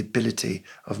with the ability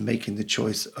of making the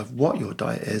choice of what your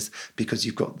diet is, because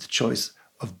you've got the choice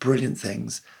of brilliant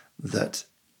things that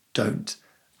don't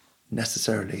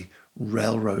necessarily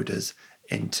railroad us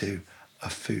into a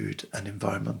food and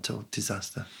environmental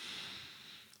disaster.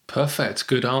 Perfect.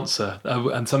 Good answer.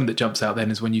 And something that jumps out then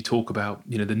is when you talk about,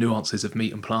 the nuances of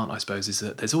meat and plant, I suppose, is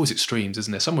that there's always extremes,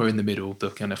 isn't there? Somewhere in the middle, the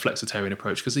kind of flexitarian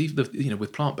approach. Because even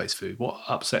with plant-based food, what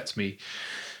upsets me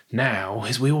now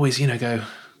is we always, go,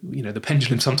 the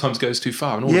pendulum sometimes goes too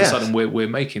far, and all of a sudden we're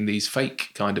making these fake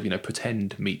kind of,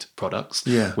 pretend meat products.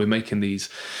 Yeah. We're making these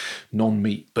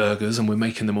non-meat burgers, and we're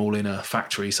making them all in a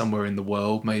factory somewhere in the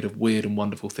world made of weird and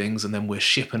wonderful things, and then we're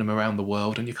shipping them around the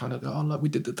world, and you kind of go, oh, look, we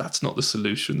did that. That's not the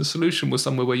solution. The solution was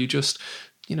somewhere where you just,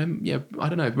 I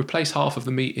don't know, replace half of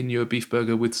the meat in your beef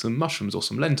burger with some mushrooms or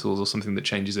some lentils or something that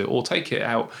changes it, or take it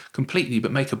out completely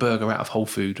but make a burger out of whole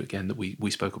food, again, that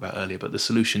we spoke about earlier. But the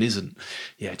solution isn't,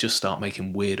 just start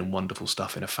making weird and wonderful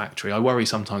stuff in a factory. I worry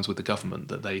sometimes with the government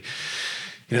that they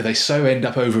so end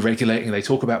up over-regulating. They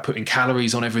talk about putting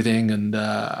calories on everything and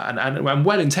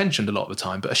well-intentioned a lot of the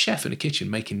time, but a chef in a kitchen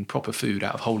making proper food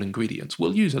out of whole ingredients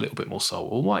will use a little bit more salt,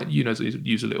 or might use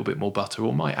a little bit more butter,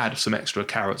 or might add some extra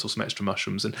carrots or some extra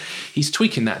mushrooms, and he's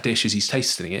tweaking that dish as he's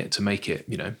tasting it to make it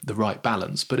the right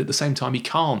balance. But at the same time, he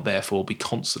can't therefore be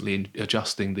constantly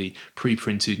adjusting the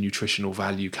pre-printed nutritional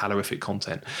value, calorific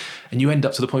content, and you end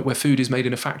up to the point where food is made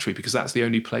in a factory, because that's the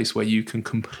only place where you can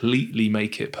completely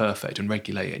make it perfect and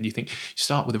regulate it. And you think you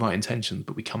start with the right intentions,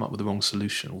 but we come up with the wrong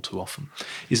solution all too often.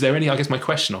 Is there any, I guess my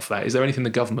question off that, is there anything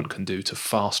the government can do to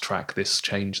fast track this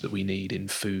change that we need in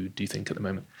food, do you think, at the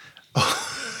moment?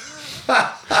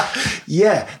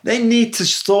 Yeah, they need to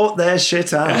sort their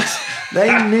shit out.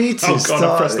 They need to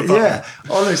start. Yeah,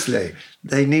 honestly,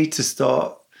 they need to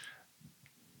start.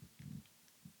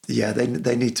 Yeah,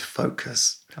 they need to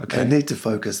focus. Okay. They need to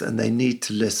focus, and they need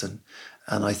to listen.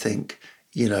 And I think,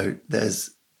 there's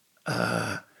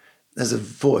a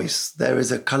voice. There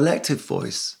is a collective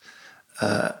voice,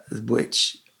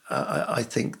 which I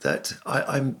think that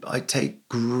I take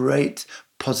great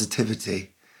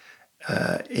positivity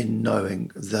in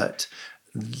knowing that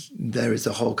there is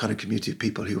a whole kind of community of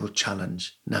people who will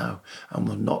challenge now and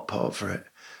will not part for it.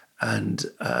 And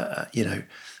I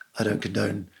don't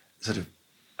condone sort of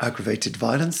aggravated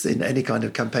violence in any kind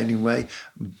of campaigning way,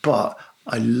 but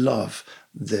I love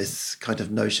this kind of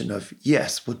notion of,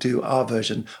 yes, we'll do our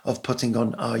version of putting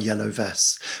on our yellow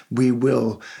vests. We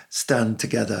will stand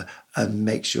together and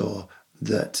make sure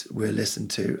that we're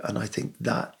listened to. And I think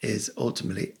that is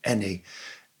ultimately any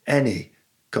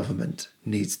government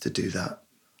needs to do that.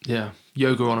 Yeah,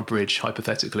 yoga on a bridge,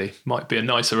 hypothetically, might be a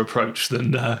nicer approach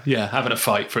than having a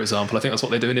fight, for example. I think that's what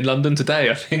they're doing in London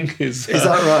today. I think is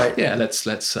that right? Yeah, let's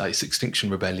it's Extinction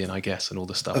Rebellion, I guess, and all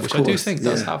the stuff, which course, I do think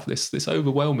does have this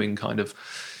overwhelming kind of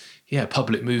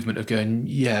public movement of going,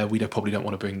 probably don't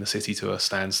want to bring the city to a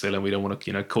standstill, and we don't want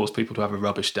to cause people to have a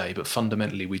rubbish day, but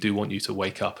fundamentally we do want you to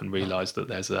wake up and realise that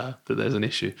there's an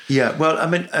issue. Yeah, well, I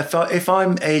mean, if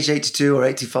I'm age 82 or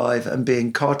 85 and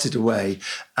being carted away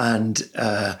and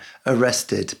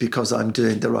arrested because I'm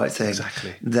doing the right thing,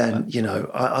 exactly, then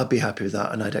I'd be happy with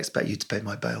that, and I'd expect you to pay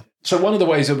my bail. So one of the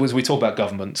ways was we talk about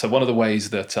government. So one of the ways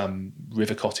that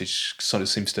River Cottage sort of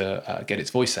seems to get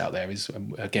its voice out there is,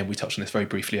 again, we touched on this very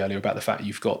briefly earlier about the fact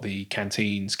you've got the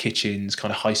canteens, kitchens,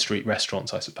 kind of high street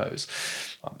restaurants, I suppose.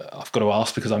 I've got to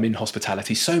ask, because I'm in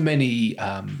hospitality, so many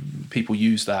people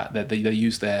use that. They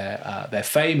use their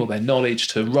fame or their knowledge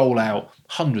to roll out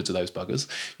hundreds of those buggers.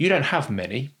 You don't have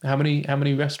many. How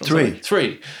many restaurants?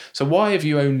 Three. So why have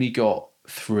you only got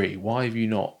 3? Why have you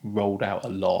not rolled out a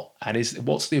lot? And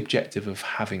what's the objective of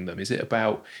having them? Is it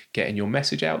about getting your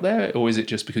message out there, or is it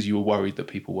just because you were worried that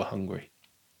people were hungry?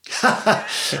 I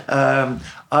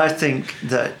think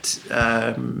that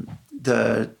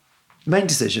the main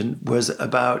decision was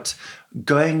about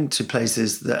going to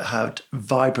places that had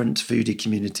vibrant foodie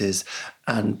communities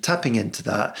and tapping into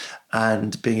that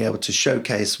and being able to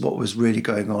showcase what was really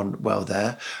going on well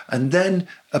there, and then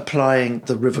applying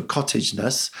the River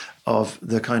Cottage-ness of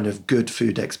the kind of good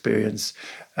food experience,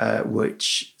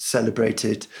 which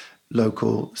celebrated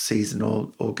local,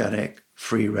 seasonal, organic,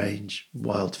 free-range,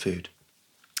 wild food.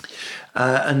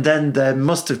 And then there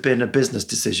must have been a business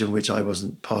decision, which I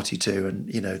wasn't party to, and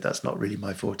that's not really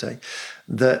my forte,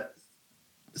 that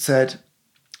said,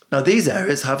 now these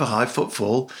areas have a high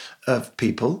footfall of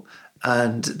people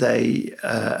and they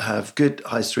have good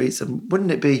high streets, and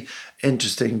wouldn't it be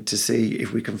interesting to see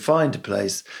if we can find a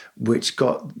place which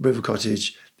got River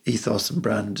Cottage ethos and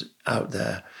brand out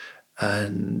there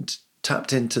and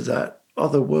tapped into that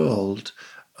other world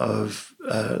of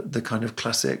the kind of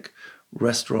classic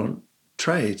restaurant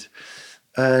trade.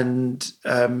 And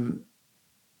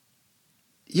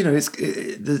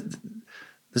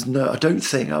there's no, I don't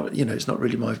think, it's not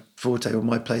really my forte or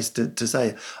my place to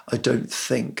say. I don't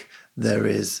think there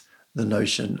is the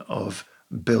notion of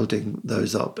building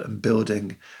those up and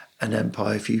building an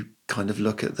empire. If you kind of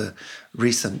look at the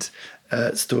recent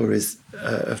stories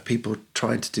of people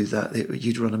trying to do that,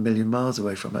 you'd run a million miles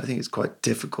away from it. I think it's quite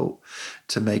difficult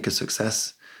to make a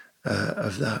success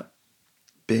of that.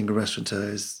 Being a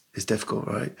restaurateur is difficult,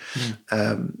 right?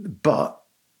 But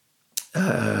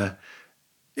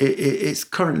it's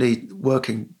currently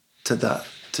working to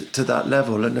that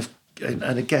level, and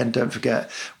again, don't forget,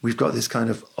 we've got this kind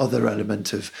of other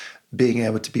element of being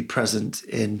able to be present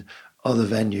in other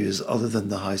venues other than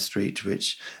the high street,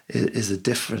 which is a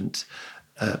different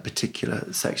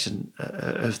particular section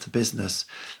of the business,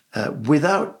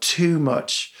 without too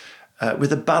much,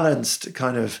 with a balanced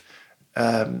kind of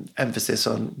emphasis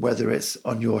on whether it's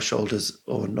on your shoulders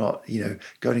or not.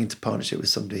 Going into partnership with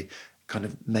somebody kind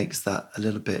of makes that a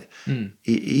little bit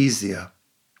easier.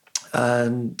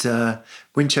 And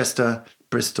Winchester,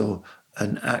 Bristol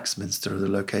and Axminster are the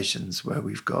locations where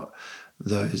we've got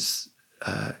those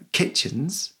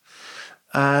kitchens.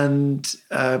 And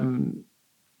I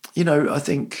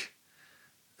think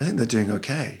they're doing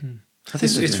okay.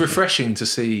 It's refreshing to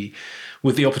see,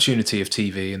 with the opportunity of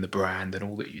TV and the brand and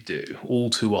all that you do. All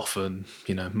too often,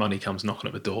 money comes knocking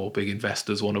at the door. Big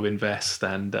investors want to invest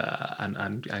and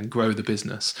grow the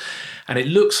business, and it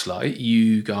looks like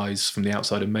you guys from the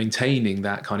outside are maintaining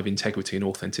that kind of integrity and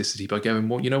authenticity by going,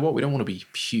 well, you know what, we don't want to be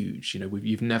huge.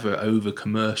 You've never over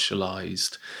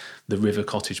commercialized the River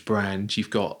Cottage brand. You've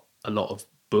got a lot of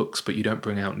books, but you don't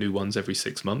bring out new ones every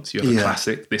 6 months. You have a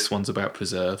classic. This one's about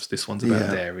preserves. This one's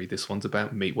about dairy. This one's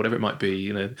about meat. Whatever it might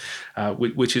be,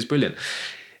 which is brilliant.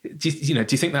 Do you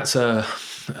think that's a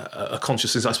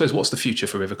consciousness? I suppose, what's the future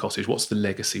for River Cottage? What's the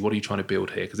legacy? What are you trying to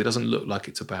build here? Because it doesn't look like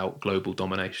it's about global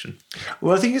domination.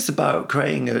 Well, I think it's about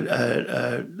creating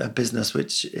a business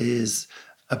which is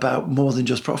about more than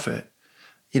just profit.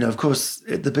 Of course,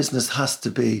 the business has to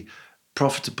be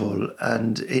profitable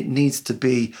and it needs to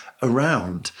be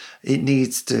around. It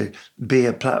needs to be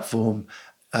a platform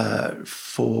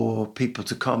for people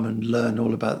to come and learn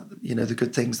all about, the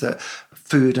good things that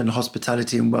food and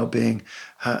hospitality and well-being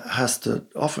has to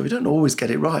offer. We don't always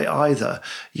get it right either.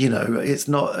 It's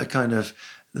not a kind of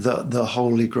the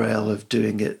holy grail of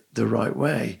doing it the right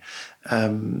way.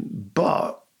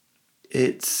 But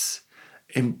it's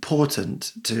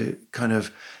important to kind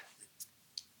of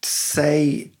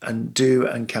say and do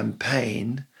and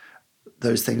campaign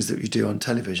those things that you do on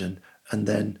television, and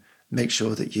then make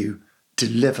sure that you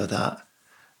deliver that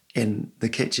in the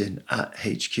kitchen at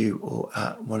HQ or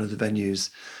at one of the venues.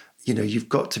 You know, you've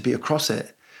got to be across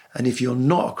it. And if you're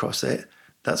not across it,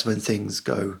 that's when things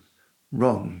go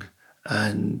wrong.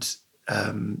 And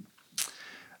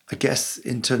I guess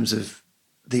in terms of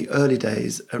the early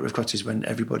days at River Cottage, when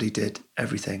everybody did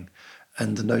everything,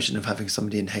 and the notion of having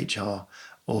somebody in HR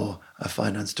or a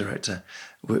finance director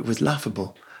was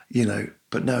laughable, you know.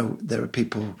 But now there are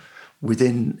people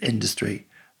within industry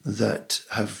that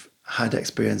have had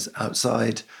experience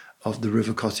outside of the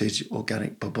River Cottage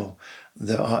organic bubble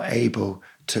that are able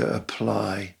to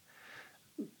apply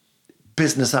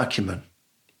business acumen.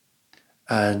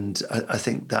 And I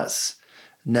think that's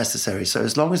necessary. So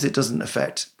as long as it doesn't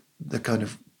affect the kind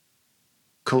of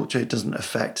culture, it doesn't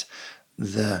affect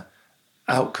the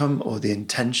outcome or the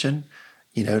intention,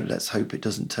 you know, let's hope it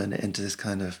doesn't turn it into this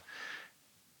kind of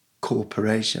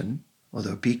corporation,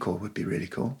 although B Corp would be really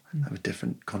cool, have a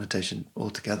different connotation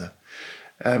altogether.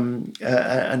 And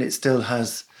it still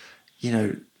has, you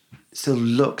know, still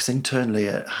looks internally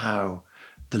at how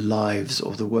the lives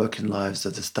or the working lives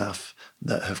of the staff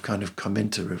that have kind of come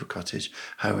into River Cottage,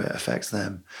 how it affects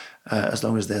them. As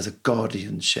long as there's a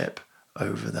guardianship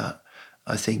over that,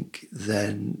 I think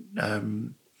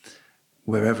then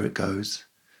wherever it goes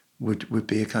would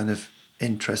be a kind of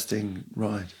interesting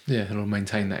ride. Yeah, and it'll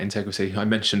maintain that integrity. I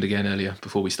mentioned again earlier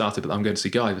before we started, but I'm going to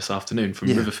see Guy this afternoon from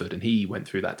Riverford, and he went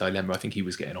through that dilemma. I think he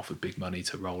was getting offered big money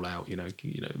to roll out, you know,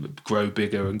 grow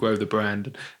bigger and grow the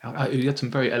brand. He had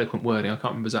some very eloquent wording. I can't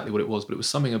remember exactly what it was, but it was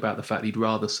something about the fact he'd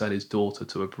rather sell his daughter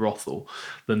to a brothel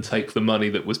than take the money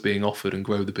that was being offered and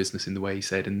grow the business in the way he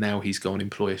said. And now he's gone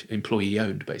employee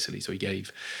owned, basically. So he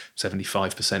gave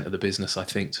 75% of the business, I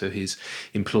think, to his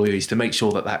employees to make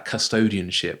sure that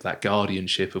custodianship, that guardianship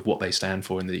of what they stand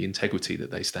for and the integrity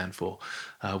that they stand for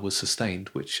was sustained,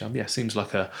 which seems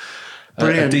like a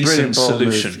decent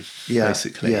solution.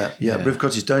 Basically. River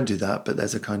Cottage don't do that, but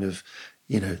there's a kind of,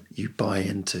 you know, you buy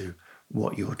into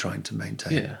what you're trying to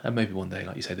maintain. Yeah, and maybe one day,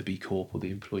 like you say, the B Corp or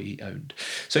the employee owned.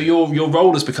 So your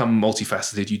role has become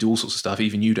multifaceted. You do all sorts of stuff.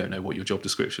 Even you don't know what your job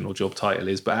description or job title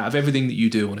is. But out of everything that you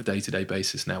do on a day-to-day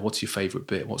basis now, what's your favourite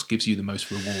bit? What gives you the most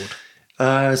reward?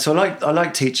 So I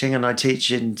like teaching, and I teach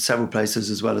in several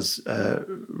places as well as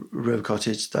River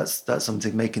Cottage. That's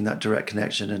something, making that direct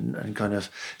connection and kind of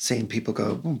seeing people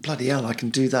go, oh, bloody hell, I can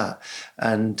do that.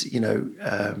 And, you know,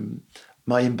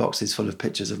 my inbox is full of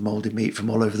pictures of mouldy meat from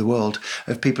all over the world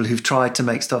of people who've tried to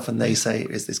make stuff and they say,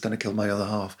 is this going to kill my other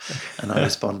half? And I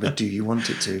respond, but do you want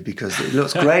it to? Because it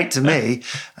looks great to me.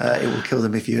 It will kill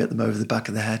them if you hit them over the back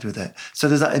of the head with it. So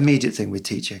there's that immediate thing with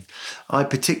teaching. I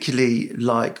particularly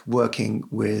like working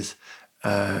with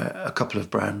a couple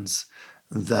of brands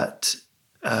that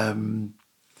I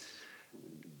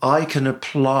can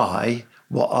apply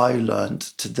what I learned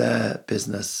to their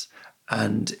business,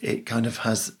 and it kind of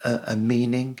has a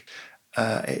meaning.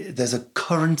 There's a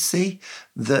currency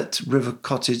that River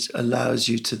Cottage allows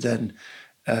you to then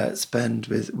spend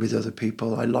with other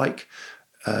people. I like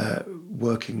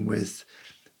working with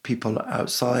people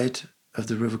outside of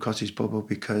the River Cottage bubble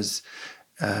because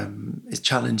it's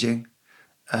challenging,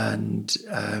 and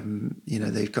you know,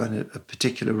 they've gone a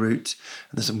particular route,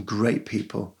 and there's some great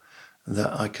people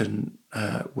that I can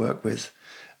work with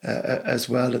as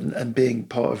well, and being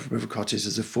part of River Cottage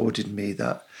has afforded me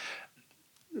that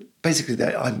basically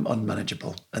I'm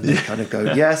unmanageable, and they kind of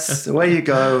go, yes, away you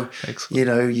go. Excellent. You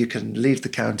know, you can leave the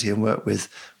county and work with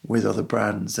other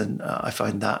brands, and I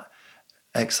find that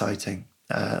exciting.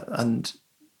 And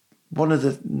one of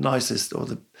the nicest or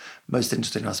the most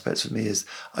interesting aspects for me is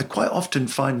I quite often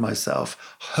find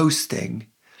myself hosting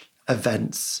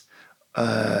events,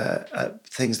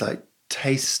 things like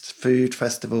taste food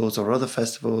festivals or other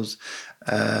festivals,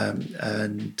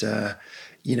 and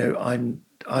you know,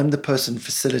 I'm the person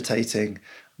facilitating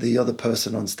the other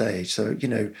person on stage. So, you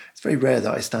know, it's very rare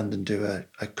that I stand and do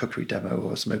a cookery demo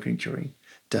or a smoking and curing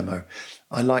demo.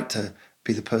 I like to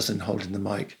be the person holding the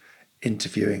mic,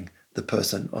 interviewing the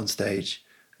person on stage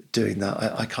doing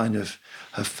that. I kind of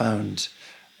have found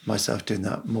myself doing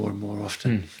that more and more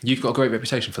often. You've got a great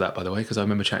reputation for that, by the way, because I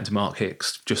remember chatting to Mark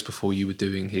Hicks just before you were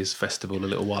doing his festival a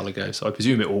little while ago. So I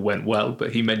presume it all went well,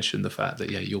 but he mentioned the fact that,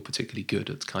 you're particularly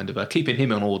good at kind of keeping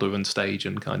him on order on stage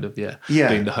and kind of,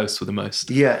 being the host for the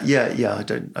most. Yeah. I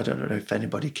don't know if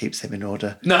anybody keeps him in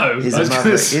order. No, he's a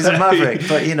maverick. He's a maverick,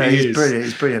 but you know, he's brilliant.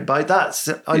 He's brilliant. But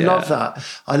I love that.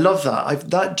 I love that.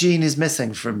 That gene is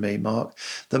missing from me, Mark,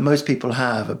 that most people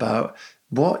have about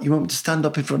what? You want me to stand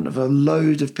up in front of a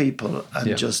load of people and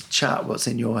Yeah. just chat what's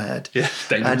in your head? Yeah,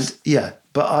 dangerous. And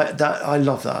but I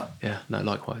love that. Yeah, no,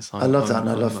 likewise. I love that, and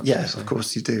I love. much Yeah, the same. of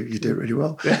course you do. You do it really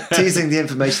well. Teasing the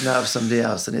information out of somebody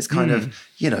else, and it's kind of,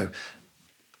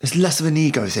 it's less of an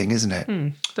ego thing, isn't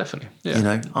it? Definitely.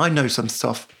 Yeah. I know some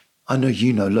stuff. I know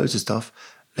you know loads of stuff.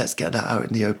 Let's get that out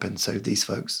in the open so these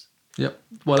folks. Yep.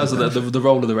 Well, as the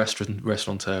role of the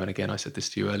restaurateur, and again, I said this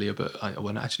to you earlier, but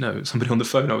somebody on the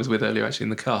phone I was with earlier, actually in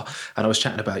the car, and I was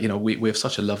chatting about, we have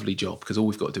such a lovely job because all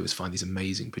we've got to do is find these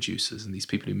amazing producers and these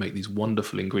people who make these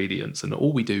wonderful ingredients, and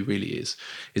all we do really is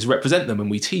represent them, and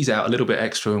we tease out a little bit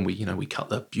extra, and we cut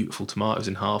the beautiful tomatoes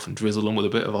in half and drizzle them with a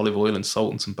bit of olive oil and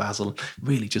salt and some basil.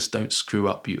 Really, just don't screw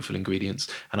up beautiful ingredients.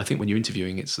 And I think when you're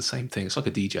interviewing, it's the same thing. It's like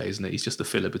a DJ, isn't it? He's just a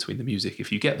filler between the music.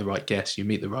 If you get the right guests, you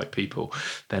meet the right people,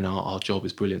 then our job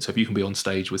is brilliant. So if you can be on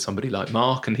stage with somebody like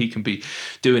Mark and he can be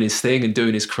doing his thing and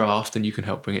doing his craft and you can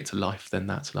help bring it to life, then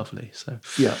that's lovely. So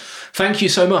yeah, thank you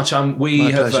so much.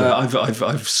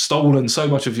 I've stolen so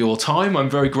much of your time. I'm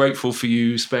very grateful for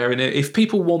you sparing it. If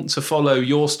people want to follow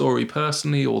your story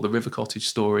personally or the River Cottage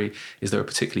story, is there a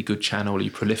particularly good channel? Are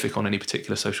you prolific on any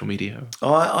particular social media?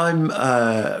 I'm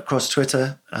across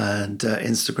Twitter and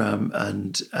Instagram,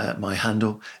 and my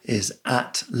handle is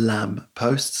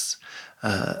 @LambPosts.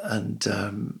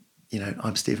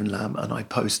 I'm Stephen Lamb, and I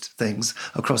post things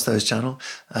across those channels.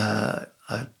 I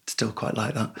still quite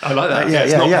like that. I like that.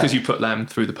 It's not because you put lamb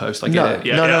through the post. I get it.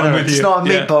 Yeah, no. It's not a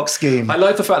meat box scheme. I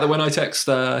like the fact that when I text,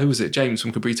 who was it, James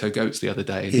from Cabrito Goats the other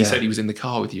day, and he said he was in the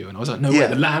car with you, and I was like, no way,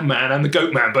 the lamb man and the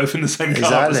goat man both in the same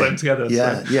car, the same together.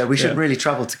 Yeah, we should really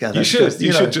travel together. You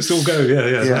should just all go.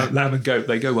 Yeah. Lamb and goat,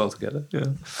 they go well together. Yeah.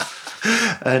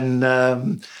 And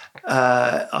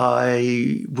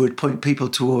I would point people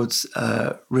towards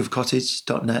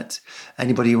rivercottage.net.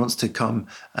 Anybody who wants to come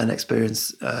and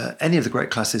experience any of the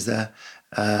great classes there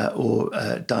or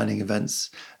dining events,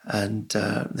 and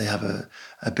they have a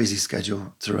busy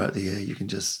schedule throughout the year. You can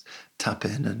just tap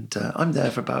in, and I'm there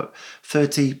for about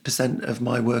 30% of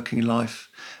my working life.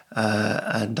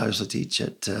 And I also teach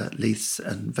at Leiths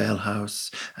and Vale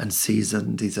House and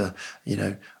Season. These are,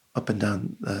 up and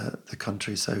down the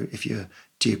country. So if you're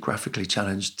geographically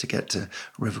challenged to get to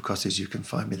River Cottage, you can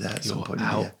find me there at some point in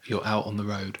the year. You're out on the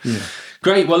road. Yeah.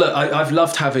 Great. Well, look, I've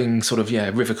loved having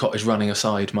River Cottage running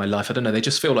aside my life. I don't know, they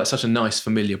just feel like such a nice,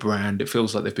 familiar brand. It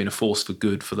feels like they've been a force for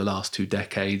good for the last 2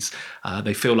 decades.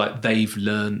 They feel like they've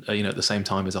learned, at the same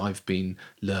time as I've been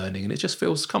learning, and it just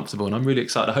feels comfortable. And I'm really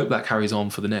excited. I hope that carries on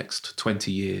for the next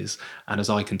 20 years. And as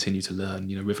I continue to learn,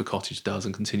 River Cottage does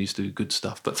and continues to do good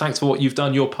stuff. But thanks for what you've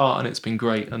done, your part, and it's been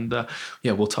great. And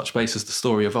we'll touch base as the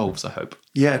story evolves, I hope.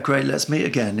 Yeah, great. Let's meet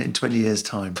again in 20 years'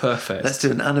 time. Perfect. Let's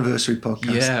do an anniversary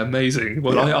podcast. Yeah, amazing.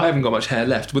 Well, I haven't got much hair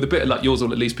left. With a bit of luck, yours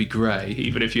will at least be grey,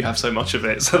 even if you have so much of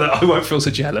it, so that I won't feel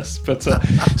so jealous. But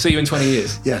see you in 20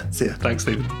 years. Yeah, see ya. Thanks,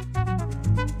 Stephen.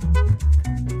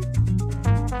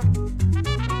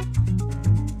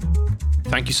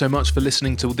 Thank you so much for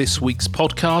listening to this week's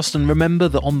podcast, and remember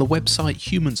that on the website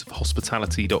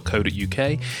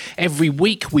humansofhospitality.co.uk every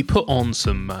week we put on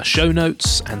some show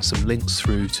notes and some links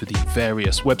through to the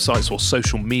various websites or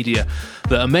social media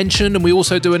that are mentioned, and we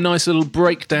also do a nice little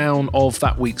breakdown of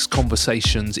that week's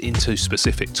conversations into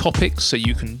specific topics, so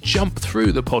you can jump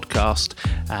through the podcast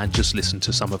and just listen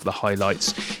to some of the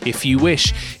highlights if you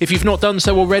wish. If you've not done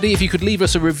so already, if you could leave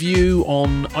us a review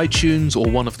on iTunes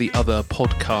or one of the other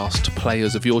podcast players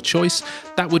of your choice,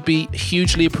 that would be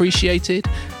hugely appreciated.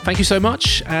 Thank you so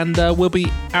much, and we'll be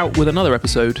out with another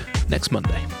episode next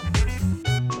Monday.